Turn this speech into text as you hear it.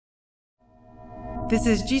This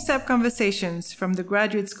is GSAP Conversations from the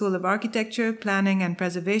Graduate School of Architecture, Planning and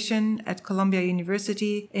Preservation at Columbia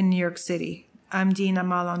University in New York City. I'm Dean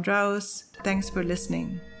Amal Andraos. Thanks for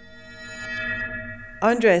listening.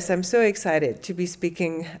 Andres, I'm so excited to be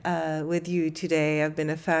speaking with you today. I've been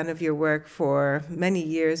a fan of your work for many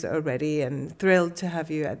years already and thrilled to have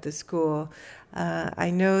you at the school.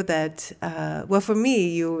 I know that, for me,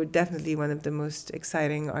 you're definitely one of the most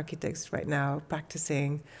exciting architects right now,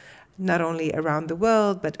 practicing not only around the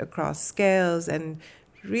world, but across scales, and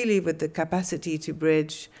really with the capacity to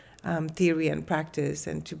bridge theory and practice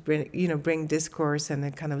and to bring discourse and a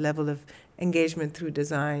kind of level of engagement through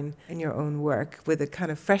design in your own work with a kind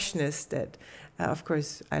of freshness that, of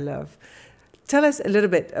course, I love. Tell us a little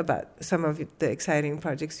bit about some of the exciting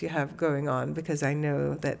projects you have going on, because I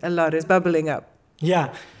know that a lot is bubbling up.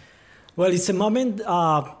 Yeah. Well, it's a moment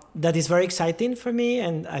that is very exciting for me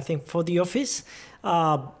and I think for the office.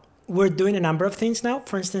 We're doing a number of things now.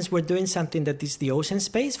 For instance, we're doing something that is the ocean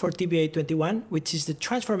space for TBA 21, which is the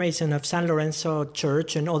transformation of San Lorenzo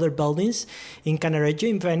Church and other buildings in Cannaregio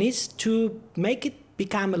in Venice to make it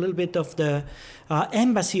become a little bit of the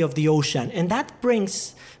embassy of the ocean. And that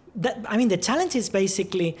brings, the challenge is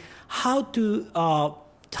basically how to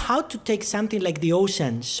take something like the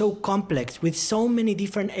ocean, so complex, with so many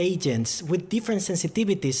different agents, with different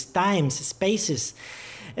sensitivities, times, spaces,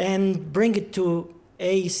 and bring it to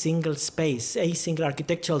a single space, a single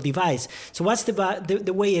architectural device. So what's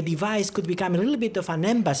the way a device could become a little bit of an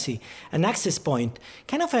embassy, an access point,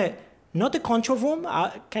 kind of not a control room,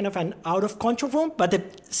 kind of an out-of-control room, but a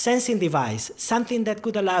sensing device, something that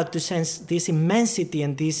could allow to sense this immensity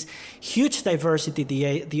and this huge diversity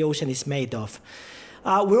the ocean is made of.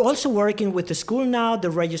 We're also working with the school now, the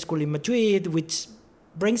Regis School in Madrid, which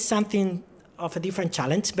brings something of a different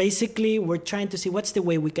challenge. Basically, we're trying to see what's the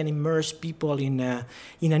way we can immerse people in an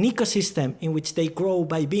ecosystem in which they grow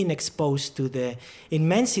by being exposed to the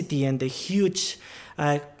immensity and the huge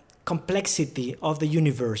complexity of the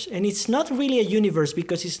universe. And it's not really a universe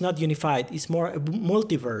because it's not unified. It's more a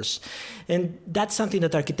multiverse. And that's something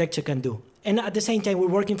that architecture can do. And at the same time, we're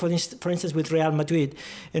working, for instance, with Real Madrid,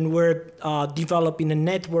 and we're developing a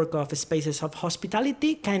network of spaces of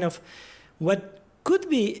hospitality, kind of what could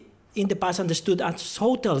be in the past understood as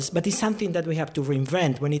hotels, but it's something that we have to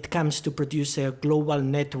reinvent when it comes to produce a global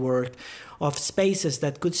network of spaces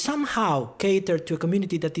that could somehow cater to a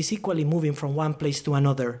community that is equally moving from one place to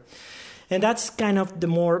another. And that's kind of the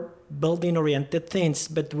more building-oriented things,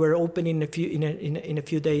 but we're opening in a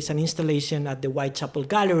few days an installation at the Whitechapel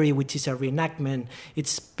Gallery, which is a reenactment.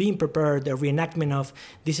 It's being prepared, a reenactment of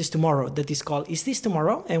This Is Tomorrow, that is called Is This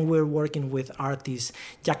Tomorrow? And we're working with artist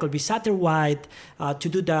Jacoby Satterwhite to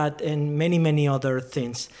do that, and many, many other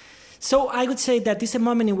things. So I would say that it's a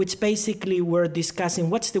moment in which basically we're discussing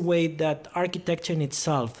what's the way that architecture in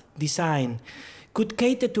itself, design, could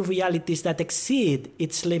cater to realities that exceed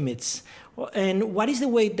its limits. And what is the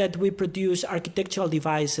way that we produce architectural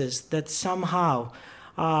devices that somehow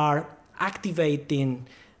are activating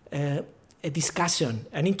a discussion,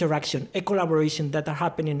 an interaction, a collaboration that are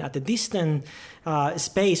happening at a distant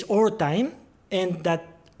space or time, and that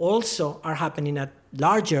also are happening at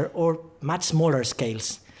larger or much smaller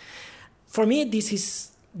scales. For me, this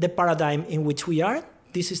is the paradigm in which we are.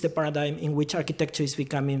 This is the paradigm in which architecture is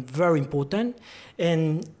becoming very important.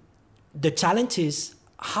 And the challenge is,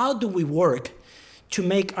 how do we work to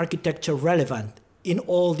make architecture relevant in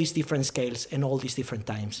all these different scales and all these different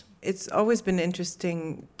times? It's always been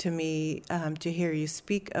interesting to me to hear you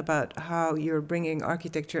speak about how you're bringing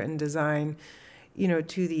architecture and design,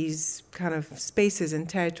 to these kind of spaces and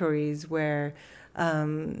territories where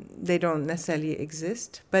they don't necessarily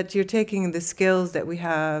exist, but you're taking the skills that we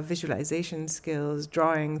have, visualization skills,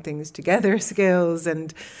 drawing things together skills,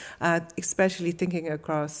 and especially thinking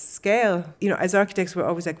across scale. As architects, we're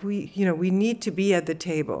always like, we need to be at the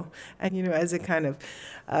table, and as a kind of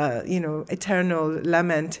eternal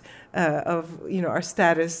lament of our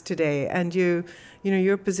status today. And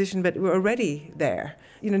your position, but we're already there.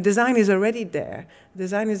 Design is already there.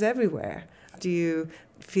 Design is everywhere. Do you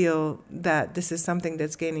feel that this is something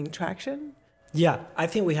that's gaining traction? Yeah, I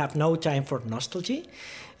think we have no time for nostalgia,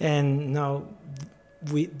 and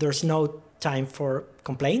there's no time for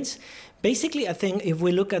complaints. Basically, I think if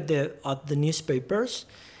we look at the newspapers,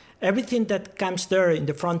 everything that comes there in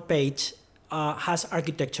the front page has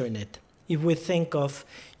architecture in it. If we think of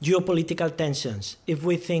geopolitical tensions, if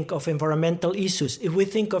we think of environmental issues, if we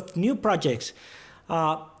think of new projects,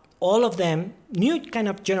 all of them, new kind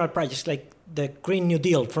of general projects like the Green New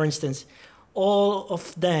Deal, for instance, all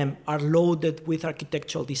of them are loaded with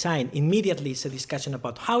architectural design. Immediately, it's a discussion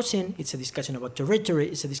about housing, it's a discussion about territory,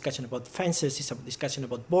 it's a discussion about fences, it's a discussion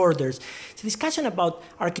about borders, it's a discussion about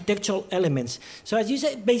architectural elements. So as you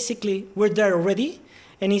said, basically, we're there already,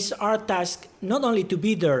 and it's our task not only to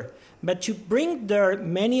be there, but to bring there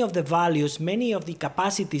many of the values, many of the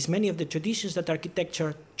capacities, many of the traditions that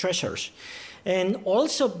architecture treasures. And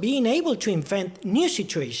also being able to invent new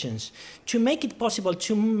situations, to make it possible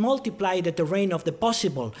to multiply the terrain of the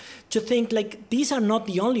possible, to think like these are not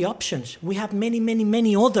the only options. We have many, many,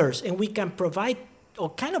 many others, and we can provide or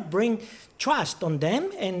kind of bring trust on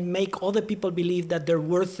them and make other people believe that they're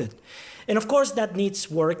worth it. And of course, that needs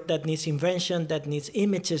work, that needs invention, that needs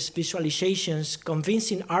images, visualizations,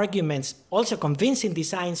 convincing arguments, also convincing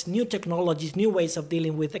designs, new technologies, new ways of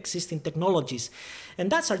dealing with existing technologies. And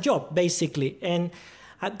that's our job, basically. And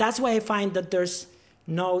that's why I find that there's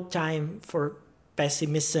no time for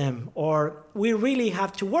pessimism, or we really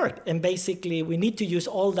have to work. And basically, we need to use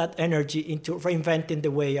all that energy into reinventing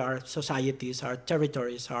the way our societies, our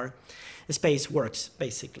territories, our space works,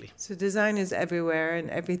 basically. So design is everywhere, and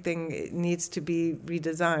everything needs to be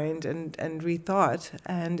redesigned and rethought.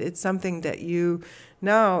 And it's something that you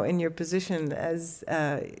now, in your position as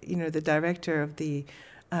the director of the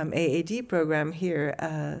AAD program here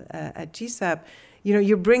at GSAPP,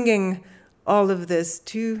 you're bringing all of this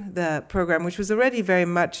to the program, which was already very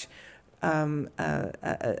much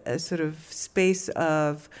a sort of space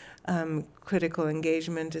of critical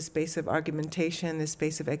engagement, a space of argumentation, a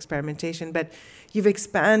space of experimentation, but you've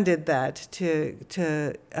expanded that to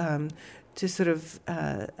sort of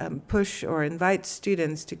push or invite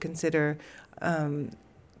students to consider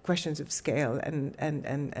questions of scale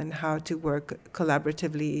and how to work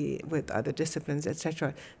collaboratively with other disciplines,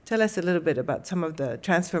 etc. Tell us a little bit about some of the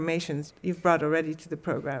transformations you've brought already to the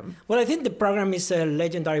program. Well, I think the program is a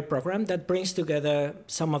legendary program that brings together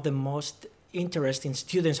some of the most interesting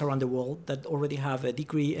students around the world that already have a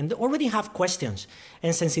degree and already have questions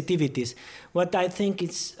and sensitivities. What I think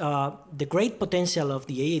is the great potential of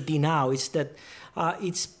the AAD now is that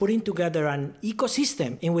it's putting together an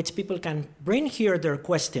ecosystem in which people can bring here their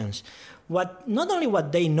questions, not only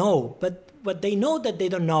what they know, but what they know that they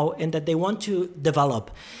don't know and that they want to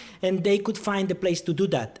develop. And they could find a place to do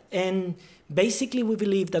that. And basically, we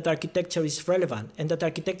believe that architecture is relevant and that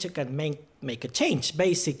architecture can make a change,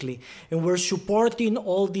 basically. And we're supporting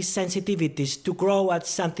all these sensitivities to grow at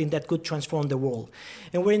something that could transform the world.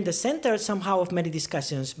 And we're in the center somehow of many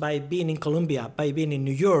discussions by being in Columbia, by being in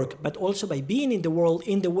New York, but also by being in the world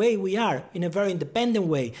in the way we are, in a very independent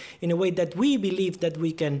way, in a way that we believe that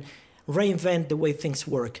we can reinvent the way things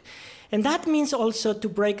work. And that means also to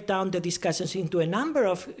break down the discussions into a number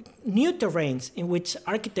of new terrains in which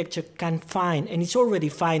architecture can find, and it's already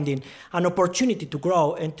finding, an opportunity to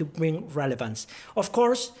grow and to bring relevance. Of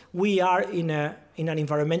course, we are in an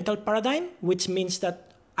environmental paradigm, which means that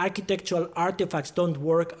architectural artifacts don't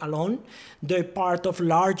work alone. They're part of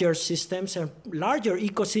larger systems and larger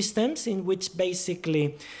ecosystems in which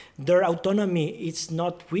basically their autonomy is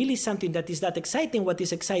not really something that is that exciting. What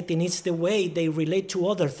is exciting is the way they relate to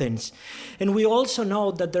other things. And we also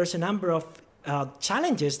know that there's a number of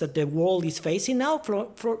challenges that the world is facing now,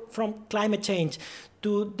 from climate change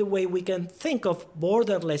to the way we can think of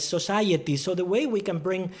borderless society, so the way we can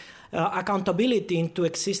bring accountability into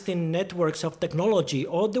existing networks of technology,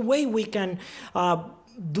 or the way we can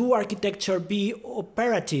do architecture be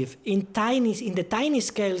operative in the tiny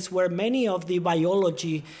scales where many of the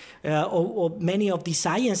biology or many of the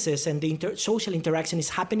sciences and the social interaction is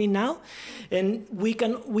happening now. And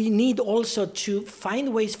we need also to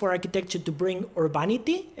find ways for architecture to bring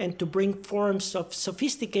urbanity and to bring forms of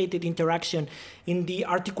sophisticated interaction in the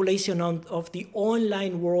articulation of the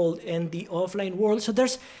online world and the offline world. So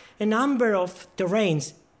there's a number of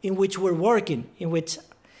terrains in which we're working, in which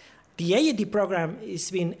the AAD program is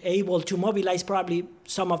being able to mobilize probably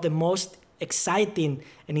some of the most exciting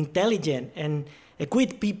and intelligent and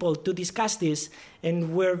equipped people to discuss this.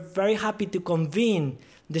 And we're very happy to convene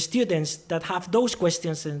the students that have those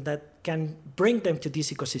questions and that can bring them to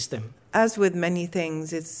this ecosystem. As with many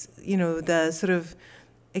things, it's, the sort of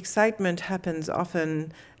excitement happens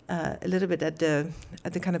often a little bit at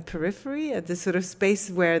the kind of periphery, at the sort of space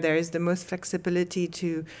where there is the most flexibility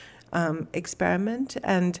to experiment.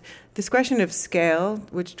 And this question of scale,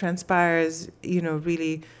 which transpires,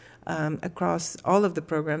 really across all of the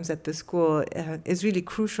programs at the school, is really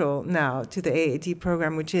crucial now to the AAD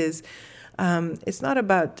program, which is, it's not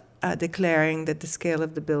about declaring that the scale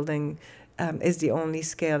of the building is the only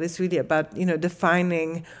scale. It's really about,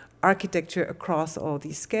 defining architecture across all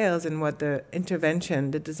these scales and what the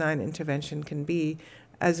design intervention can be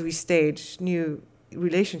as we stage new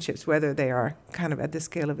relationships, whether they are kind of at the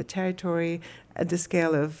scale of a territory, at the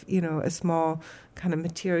scale of, you know, a small kind of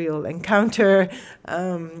material encounter,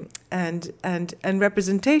 and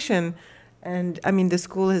representation. And I mean, the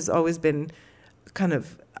school has always been kind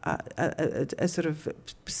of a sort of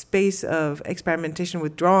space of experimentation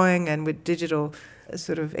with drawing and with digital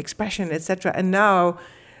sort of expression, etc. And now,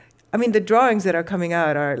 I mean, the drawings that are coming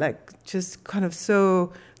out are like just kind of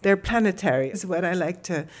so, they're planetary, is what I like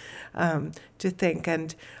to think.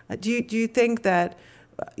 And do you think that,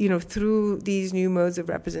 you know, through these new modes of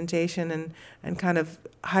representation and kind of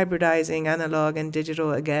hybridizing analog and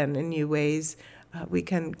digital again in new ways, we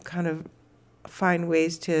can kind of find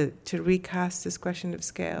ways to recast this question of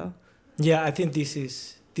scale? Yeah, I think this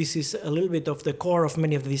is a little bit of the core of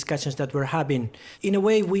many of the discussions that we're having. In a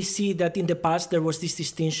way, we see that in the past there was this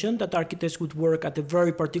distinction that architects would work at a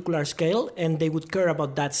very particular scale and they would care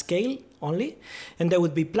about that scale only. And there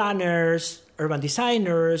would be planners, urban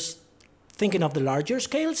designers, thinking of the larger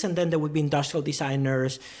scales, and then there would be industrial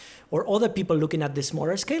designers or other people looking at the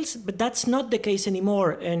smaller scales. But that's not the case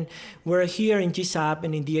anymore. And we're here in GSAPP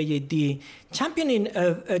and in the AAD championing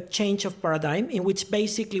a change of paradigm in which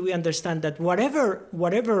basically we understand that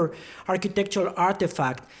whatever architectural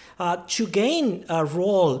artifact to gain a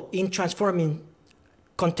role in transforming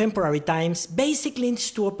contemporary times basically needs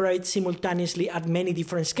to operate simultaneously at many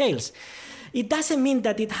different scales. It doesn't mean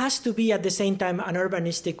that it has to be at the same time an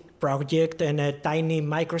urbanistic project and a tiny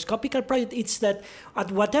microscopical project. It's that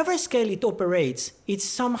at whatever scale it operates, it's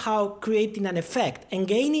somehow creating an effect and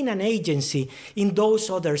gaining an agency in those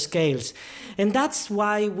other scales. And that's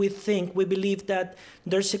why we believe that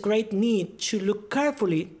there's a great need to look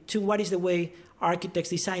carefully to what is the way architects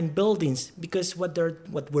design buildings, because what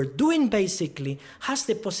we're doing basically has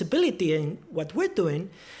the possibility in what we're doing,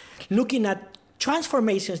 looking at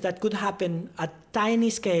transformations that could happen at tiny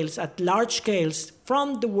scales, at large scales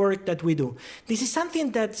from the work that we do. This is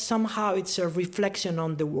something that somehow it's a reflection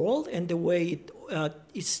on the world and the way it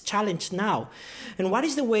is challenged now. And what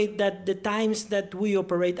is the way that the times that we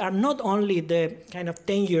operate are not only the kind of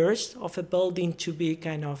 10 years of a building to be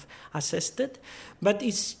kind of assessed, but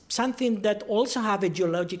it's something that also have a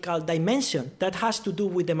geological dimension that has to do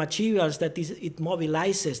with the materials that it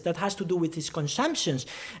mobilizes, that has to do with its consumptions,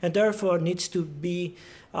 and therefore needs to be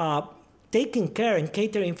taking care and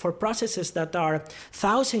catering for processes that are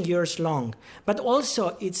 1,000 years long. But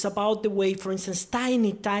also it's about the way, for instance,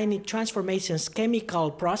 tiny transformations,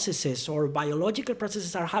 chemical processes or biological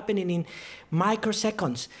processes are happening in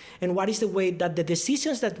microseconds. And what is the way that the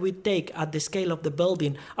decisions that we take at the scale of the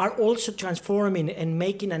building are also transforming and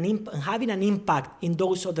making having an impact in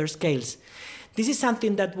those other scales. This is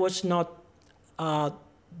something that was not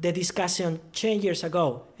the discussion 10 years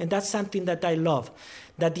ago. And that's something that I love,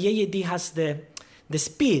 that the AAD has the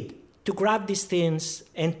speed to grab these things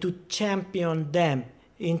and to champion them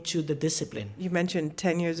into the discipline. You mentioned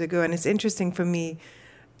 10 years ago, and it's interesting for me,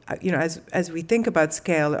 you know, as we think about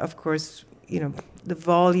scale, of course, you know, the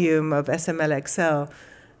volume of SML-XL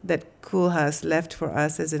that Koolhaas left for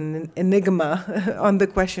us as an enigma on the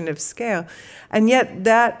question of scale. And yet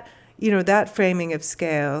that, you know, that framing of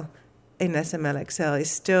scale in SML-XL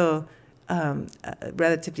is still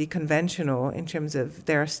relatively conventional in terms of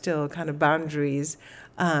there are still kind of boundaries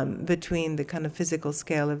between the kind of physical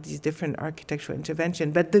scale of these different architectural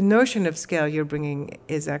interventions. But the notion of scale you're bringing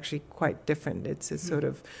is actually quite different. It's a sort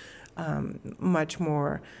of much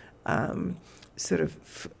more sort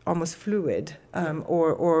of almost fluid,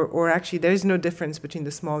 or actually there's no difference between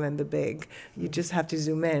the small and the big. You just have to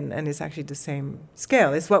zoom in, and it's actually the same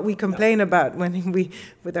scale. It's what we complain about when we,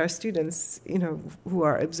 with our students, you know, who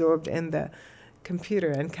are absorbed in the computer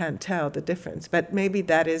and can't tell the difference. But maybe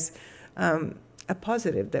that is a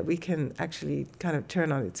positive that we can actually kind of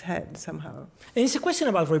turn on its head somehow. And it's a question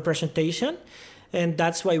about representation, and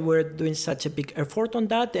that's why we're doing such a big effort on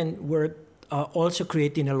that, and we're also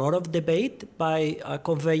creating a lot of debate by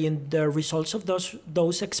conveying the results of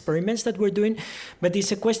those experiments that we're doing. But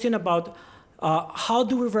it's a question about how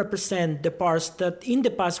do we represent the parts that in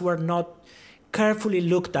the past were not carefully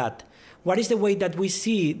looked at? What is the way that we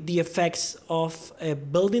see the effects of a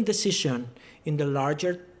building decision in the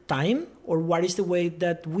larger time? Or what is the way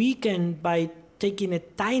that we can, by taking a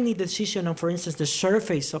tiny decision on, for instance, the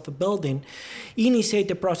surface of a building, initiate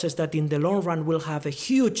a process that in the long run will have a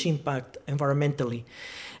huge impact environmentally?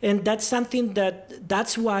 And that's something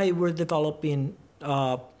that's why we're developing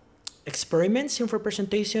experiments in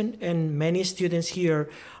representation, and many students here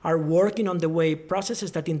are working on the way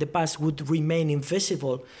processes that in the past would remain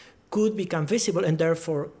invisible could become visible and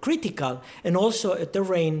therefore critical, and also a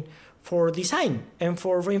terrain for design and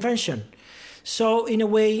for reinvention. So in a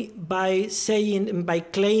way, by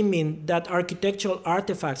claiming that architectural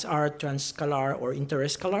artifacts are transscalar or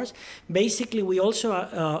interscalars, basically we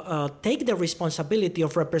also take the responsibility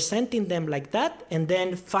of representing them like that, and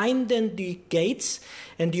then finding the gates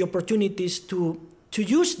and the opportunities to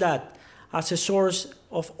use that as a source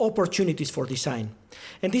of opportunities for design.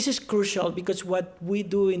 And this is crucial because what we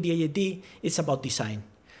do in the AAD is about design.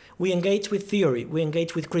 We engage with theory, we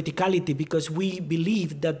engage with criticality, because we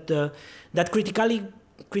believe that that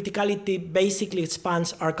criticality basically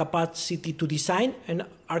expands our capacity to design, and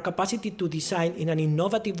our capacity to design in an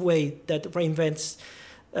innovative way that reinvents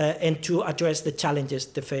and to address the challenges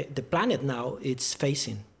the planet now is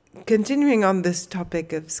facing. Continuing on this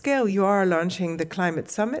topic of scale, you are launching the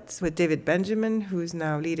Climate Summits with David Benjamin, who's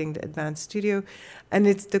now leading the Advanced Studio, and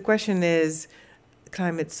the question is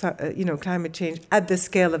climate change at the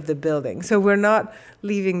scale of the building. So we're not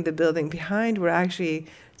leaving the building behind. We're actually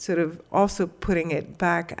sort of also putting it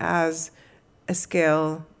back as a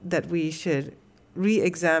scale that we should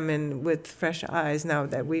re-examine with fresh eyes now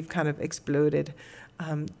that we've kind of exploded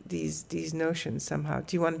these notions somehow.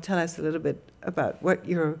 Do you want to tell us a little bit about what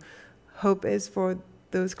your hope is for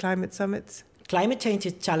those climate summits? Climate change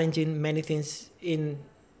is challenging many things in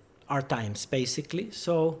our times, basically.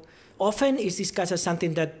 So often it's discussed as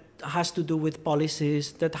something that has to do with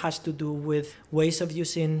policies, that has to do with ways of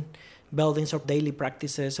using buildings or daily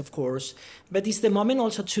practices, of course. But it's the moment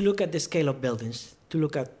also to look at the scale of buildings, to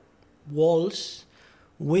look at walls,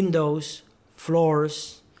 windows,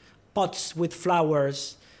 floors, pots with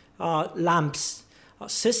flowers, lamps,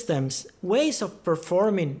 systems, ways of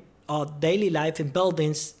performing daily life in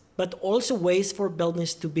buildings, but also ways for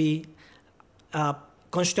buildings to be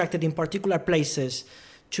constructed in particular places,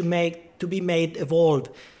 to be made evolve.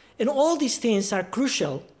 And all these things are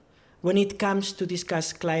crucial when it comes to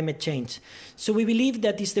discuss climate change. So we believe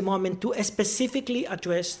that is the moment to specifically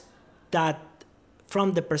address that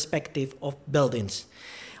from the perspective of buildings.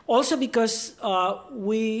 Also because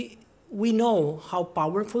we know how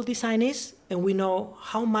powerful design is, and we know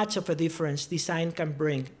how much of a difference design can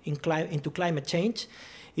bring into climate change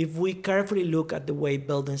if we carefully look at the way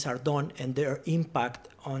buildings are done and their impact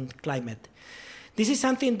on climate. This is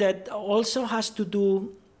something that also has to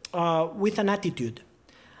do with an attitude.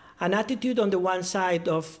 An attitude on the one side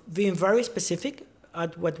of being very specific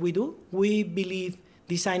at what we do. We believe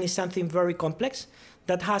design is something very complex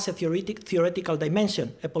that has a theoretical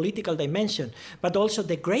dimension, a political dimension, but also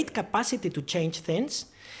the great capacity to change things.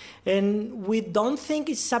 And we don't think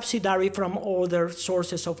it's subsidiary from other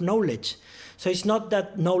sources of knowledge. So it's not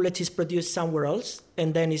that knowledge is produced somewhere else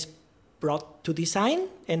and then is brought to design,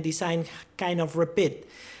 and design kind of repeat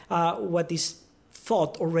what is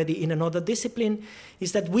thought already in another discipline.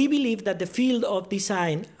 Is that we believe that the field of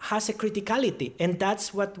design has a criticality, and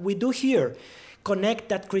that's what we do here. Connect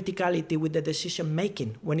that criticality with the decision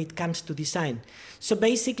making when it comes to design. So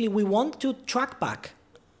basically we want to track back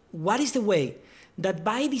what is the way that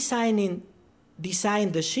by designing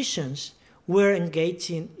design decisions, we're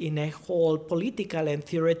engaging in a whole political and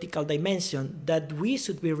theoretical dimension that we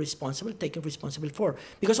should be taking responsibility for.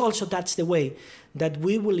 Because also that's the way that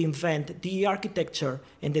we will invent the architecture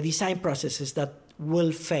and the design processes that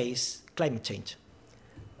will face climate change.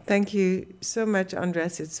 Thank you so much,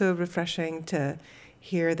 Andres. It's so refreshing to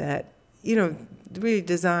hear that, really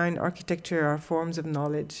design, architecture are forms of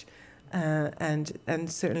knowledge, and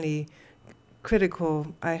certainly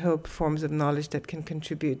critical, I hope, forms of knowledge that can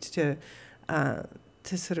contribute to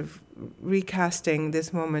sort of recasting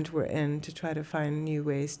this moment we're in, to try to find new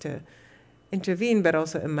ways to intervene, but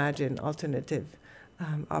also imagine alternative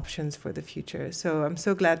options for the future. So I'm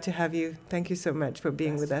so glad to have you. Thank you so much for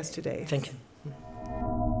being with us today. Thank you.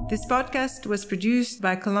 This podcast was produced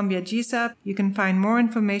by Columbia GSAPP. You can find more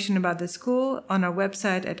information about the school on our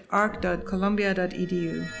website at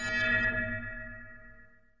arc.columbia.edu.